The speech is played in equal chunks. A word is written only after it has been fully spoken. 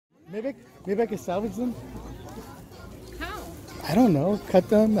Maybe I can salvage them. How? I don't know. Cut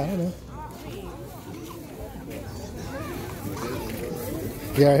them. I don't know.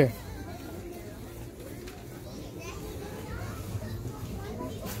 Yeah, right here.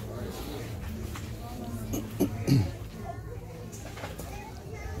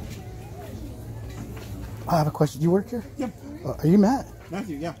 I have a question. You work here? Yep. Are you Matt?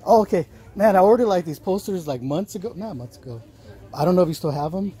 Matthew, yeah. Oh, okay. Man, I ordered like these posters like months ago. Not months ago. I don't know if you still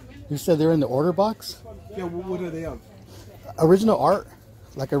have them. You said they're in the order box. Yeah, what are they of? Original art.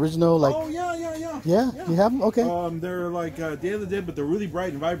 Like original, like... Oh, yeah. Yeah? You have them? Okay. They're like Day of the Dead, but they're really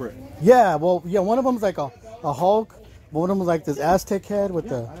bright and vibrant. Yeah, well, yeah, one of them's like a Hulk. One of them was like this Aztec head with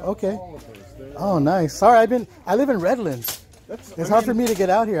the... Okay. Oh, nice. Sorry, I live in Redlands. It's hard for me to get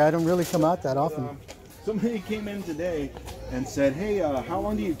out here. I don't really come out that often. Somebody came in today and said, hey, how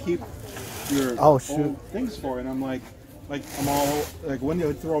long do you keep your old things for? And I'm like, I'm all like, when do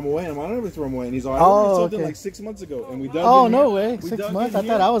you throw them away? And I don't ever throw them away. And he's like, I ordered something like 6 months ago. And we dug in no here. way. 6 months? I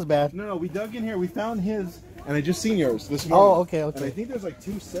thought I was bad. No, we dug in here. We found his, and I just seen yours this morning. Oh, okay. And I think there's like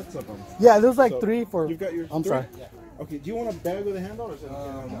 2 sets of them. Yeah, there's like 3 for... You've got your I'm sorry. Yeah. Okay, do you want a bag with a handle or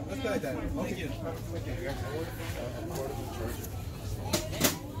something? Let's go like that. Okay.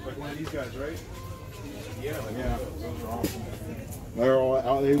 Like one of these guys, right? Yeah. Those are awesome. They're all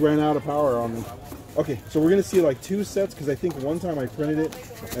out, they ran out of power on me. Okay, so we're gonna see like 2 sets because I think one time I printed it,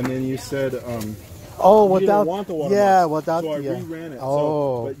 and then you said, without, you didn't want the watermarks. Yeah, without, so I reran it.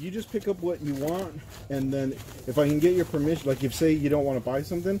 So, but you just pick up what you want, and then if I can get your permission, like if say you don't want to buy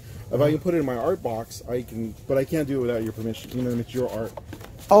something, if I can put it in my art box, I can, but I can't do it without your permission. You know, it's your art.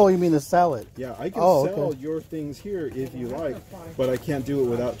 Oh, you mean the salad? Yeah, I can sell your things here if you like, but I can't do it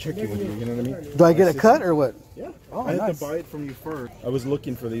without checking with you. You know what I mean? Do I get a cut or what? Yeah. Oh, I had to buy it from you first. I was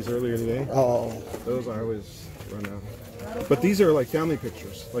looking for these earlier today. Oh. Those I always run out. But these are like family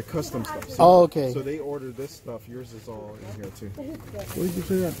pictures, like custom stuff. So, okay. So they ordered this stuff. Yours is all in here too. What did you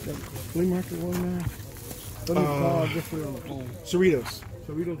say that flea market one now? What do you call it? Just for on the phone. Cerritos.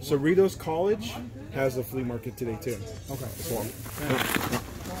 Cerritos College has a flea market today too. Okay. As well.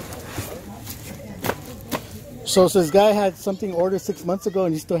 So this guy had something ordered 6 months ago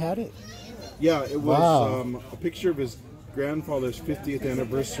and he still had it? Yeah, it was a picture of his grandfather's 50th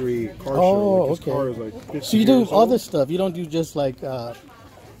anniversary car show. Like his car is like 50 So you do years other old. stuff. You don't do just like...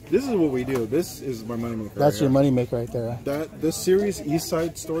 This is what we do. This is my moneymaker. That's your moneymaker right there. This series, East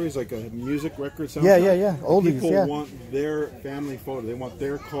Side Story, is like a music record soundtrack. Yeah. Oldies, People want their family photo. They want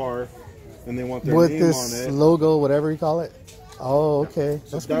their car, and they want their with name on this it. logo, whatever you call it. Oh, okay.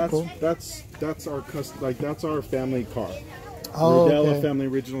 So that's pretty cool. That's our that's our family car. Oh, Rodela Family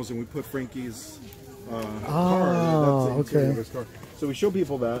Originals, and we put Frankie's car. That's the interior of his car. So we show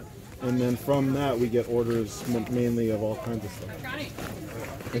people that, and then from that we get orders mainly of all kinds of stuff.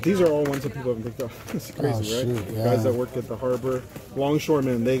 But these are all ones that people haven't picked up. It's crazy, right? Shoot, yeah. Guys that work at the harbor,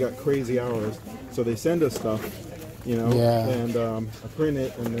 longshoremen, they got crazy hours, so they send us stuff, you know, and I print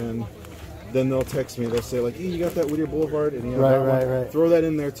it, and then they'll text me. They'll say like, "Hey, you got that Whittier Boulevard?" And right. Throw that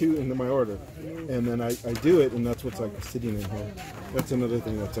in there too into my order, and then I do it, and that's what's like sitting in here. That's another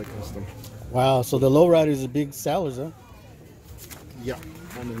thing that's like custom. Wow. So the lowriders are big sellers, huh? Yeah.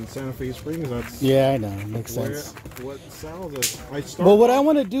 And in Santa Fe Springs, that's I know, makes sense. What sells is Well, what I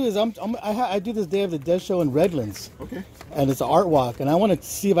want to do is I do this Day of the Dead show in Redlands. Okay. And it's an art walk, and I want to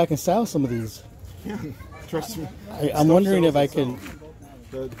see if I can sell some of these. Yeah, trust me. I'm wondering if I can.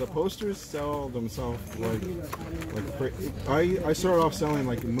 The posters sell themselves like I started off selling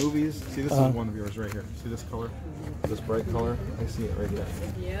like movies. See, this is one of yours right here. See this color, this bright color. I see it right there.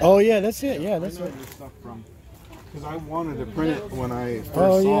 Yeah. Oh yeah, that's it. Yeah, that's right. This stuff from. Because I wanted to print it when I first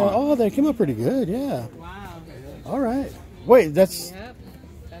saw it. Oh, they came out pretty good. Yeah. Wow. All right. Wait, that's. Yep.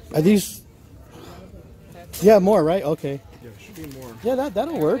 Are these? Yeah, more, right? Okay. Yeah, should be more. Yeah,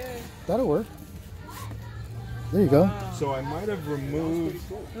 that'll work. That'll work. There you go. So I might have removed.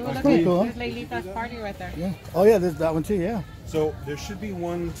 Look pretty cool. There's Leilita's party right there. Yeah. Oh yeah, there's that one too. Yeah. So there should be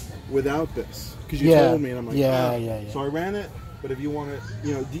one without this because you told me, and I'm like, yeah. So I ran it, but if you want it,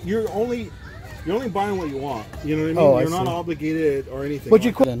 you know, you're only buying what you want. You know what I mean? Oh, you're not obligated or anything. But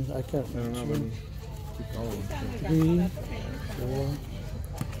you quit. I can't. I don't know. Let me keep going. 3, 4.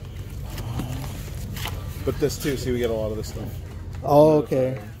 But this too. See, we get a lot of this stuff. Oh,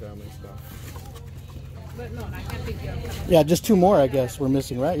 okay. Family stuff. But no, I can't pick you up. Yeah, just 2 more, I guess we're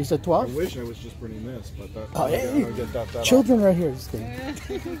missing, right? You said 12. I wish I was just printing this, but that. Oh, hey, I get that children right here. Just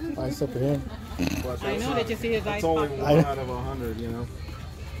kidding. Except for him. I know that you see his eyes. It's only pop. 1 out of 100, you know.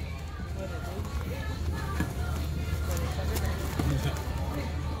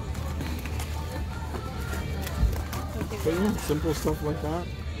 But yeah, simple stuff like that.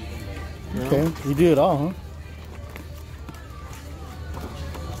 You know? Okay, you do it all, huh?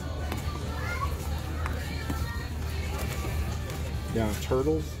 Yeah,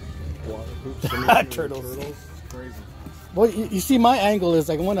 turtles. Water hoops. Turtles. It's crazy. Well, you see, my angle is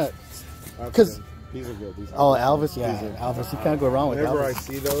like I want to, because these are good. These are good. Elvis, yeah, Elvis. You can't go wrong with Whenever I Elvis.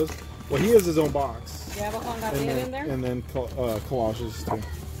 see those, well, he has his own box. You have a Juan Gabriel in there? And then collages too.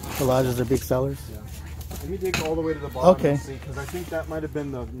 Collages are big sellers. Yeah. Let me dig all the way to the bottom Okay. and see, because I think that might have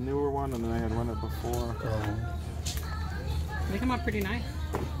been the newer one, and then I had run it before. They come out pretty nice.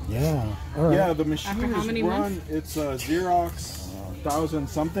 Yeah. All right. Yeah, the machine After how is many run. months? It's a Xerox 1000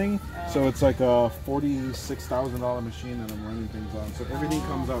 something, so it's like a $46,000 machine that I'm running things on. So everything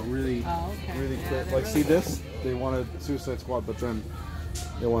comes out really, okay. really Yeah, quick. they're Like, really see good. this? They wanted Suicide Squad, but then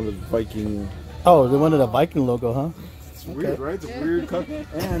they wanted Viking. Oh, they wanted a Viking logo, huh? It's weird, right? It's a weird cut,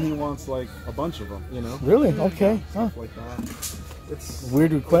 and he wants like a bunch of them. You know? Really? Okay. Huh. Stuff like that. It's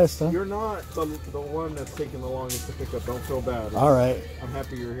Weird request, huh? You're not the one that's taking the longest to pick up. Don't feel bad. All right. I'm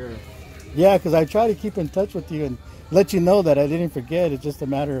happy you're here. Yeah, because I try to keep in touch with you and let you know that I didn't forget. It's just a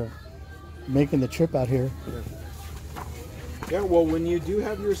matter of making the trip out here. Yeah, well, when you do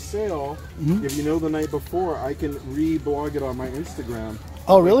have your sale, if you know the night before, I can re-blog it on my Instagram.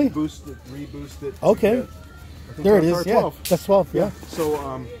 Oh, really? Boost it, reboost it. Okay. I think There it that's is. our Yeah, 12. that's 12. Yeah.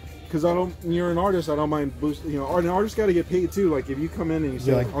 So, because you're an artist, I don't mind boost. You know, an artist got to get paid too. Like if you come in and you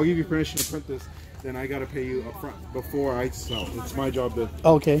say, Yeah. like, I'll give you permission to print this, then I got to pay you up front before I sell. It's my job to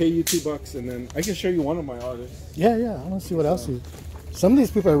Okay. pay you $2, and then I can show you one of my artists. Yeah, yeah. I want to see what else you. Some of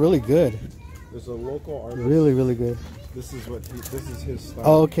these people are really good. There's a local artist. Really, really good. This is his style.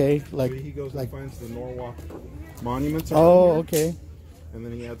 Oh, okay. Like, So he goes like. and finds the Norwalk monuments. Oh, around here, okay. And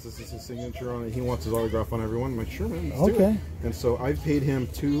then he adds this as his signature on it. He wants his autograph on everyone. I'm like, sure, man. Let's do Okay. it. And so I paid him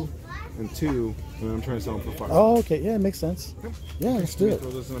 $2 and $2, and then I'm trying to sell him for $5. Oh, okay. Yeah, it makes sense. Yep. Yeah, let's do it.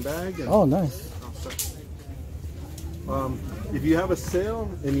 Throw this in a bag. And Oh, nice. I'll set. If you have a sale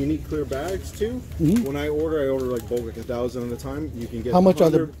and you need clear bags too, when I order like bulk, like 1,000 at a time. You can get How much are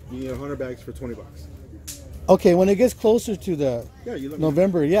 100, You get 100 bags for $20. Okay, when it gets closer to the Yeah, you let me know.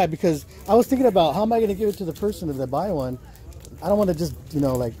 November, yeah, because I was thinking about how am I going to give it to the person if they buy one. I don't want to just,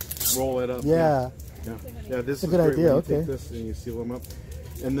 like, Roll it up. yeah. Yeah, this a is good great idea, when you okay. take this and you seal them up.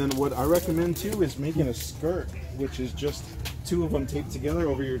 And then what I recommend too is making a skirt, which is just 2 of them taped together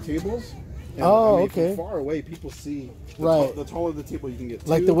over your tables. And, Oh, I mean, okay. From far away, people see the, Right. the taller the table you can get.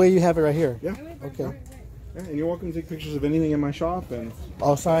 Like 2. the way you have it right here. Yeah. Okay. Yeah, and you're welcome to take pictures of anything in my shop. And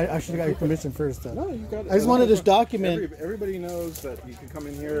Oh, sorry. I should have got your permission first. no, you got it. I just wanted to document. Everybody knows that you can come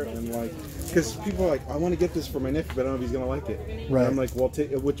in here and like, because people are like, I want to get this for my nephew, but I don't know if he's gonna like it. Right. And I'm like, well,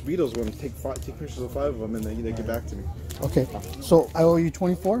 which Beatles one? Take pictures of 5 of them, and they get back to me. Okay. So I owe you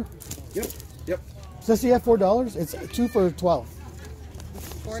 24. Yep. Yep. Says you have $4. It's 2 for 12.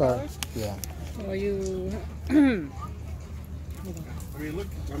 $4? Sorry. Yeah. Well, you. I mean, look.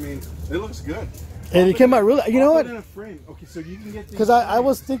 I mean, it looks good. And it came out really. You know I'll what? put it in a frame. Okay, so you can get. Because I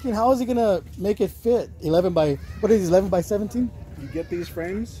was thinking, how is he gonna make it fit? 11 by what is it, 11 by 17? You get these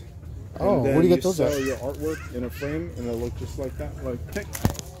frames. Oh, and then where do you get those sell at? your artwork in a frame, and it'll look just like that. Like, hey.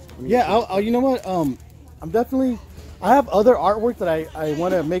 Yeah. I'll, you know what? I'm definitely. I have other artwork that I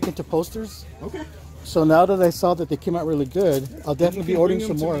want to make into posters. Okay. So now that I saw that they came out really good, I'll definitely be ordering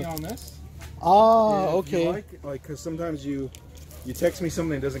some more. On this. Oh, If you okay. like, because sometimes you text me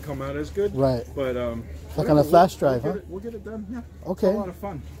something that doesn't come out as good. Right. But Like on whatever, a flash drive, huh? We'll get it done. Yeah. Okay. It's a lot of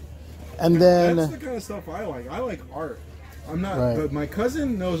fun. And then That's the kind of stuff I like. I like art. I'm not. Right. But my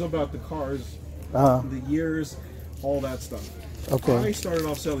cousin knows about the cars, the years, all that stuff. okay. I started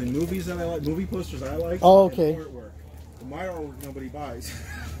off selling movies that I like, movie posters I like. Oh, and okay. artwork. But my artwork nobody buys.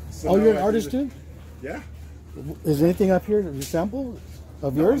 So Oh, now you're an I do artist this- too? Yeah. Is there anything up here? A sample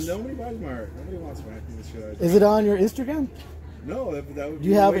of yours? Nobody buys my art. Nobody wants my shit. I do. Is it on your Instagram? No, that would Do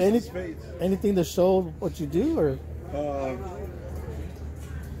you be a have waste of space. anything to show what you do, or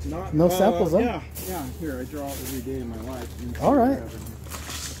Not No samples, huh? Yeah, yeah. Here, I draw every day in my life. You can see All what I right. have in here.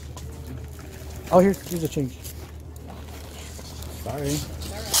 oh, here's a change. Sorry,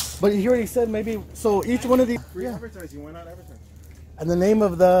 but you already said maybe. So each one of these, Free yeah. advertising. Why not advertise? And the name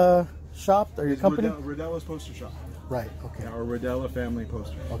of the shop or your It's company? Rodela's Poster Shop. Right. Okay. Yeah, our Rodela family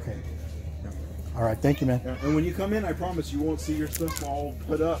poster. Okay. Yeah. All right. Thank you, man. Yeah. And when you come in, I promise you won't see your stuff all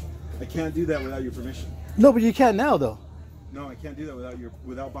put up. I can't do that without your permission. No, but you can now, though. No, I can't do that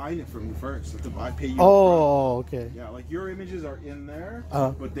without buying it from you first. I have to pay you. Oh, okay. Yeah, like your images are in there,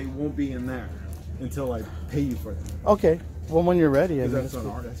 Uh-huh. but they won't be in there until I pay you for them. Okay. Well, when you're ready, I Because mean, that's it's an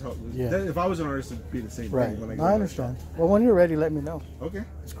cool. art. That's how. Yeah. If I was an artist, it'd be the same Right. thing. When I, go I to my understand. Well, when you're ready, let me know. shop. Okay.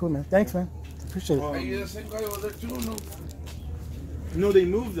 It's cool, man. Thanks, man. Appreciate it. No, they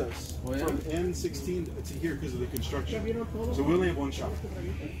moved us from N16 to here because of the construction. So we only have one shop.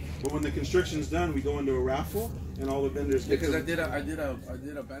 But when the construction's done, we go into a raffle, and all the vendors get. Because I did a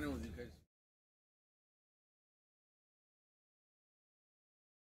banner with you guys.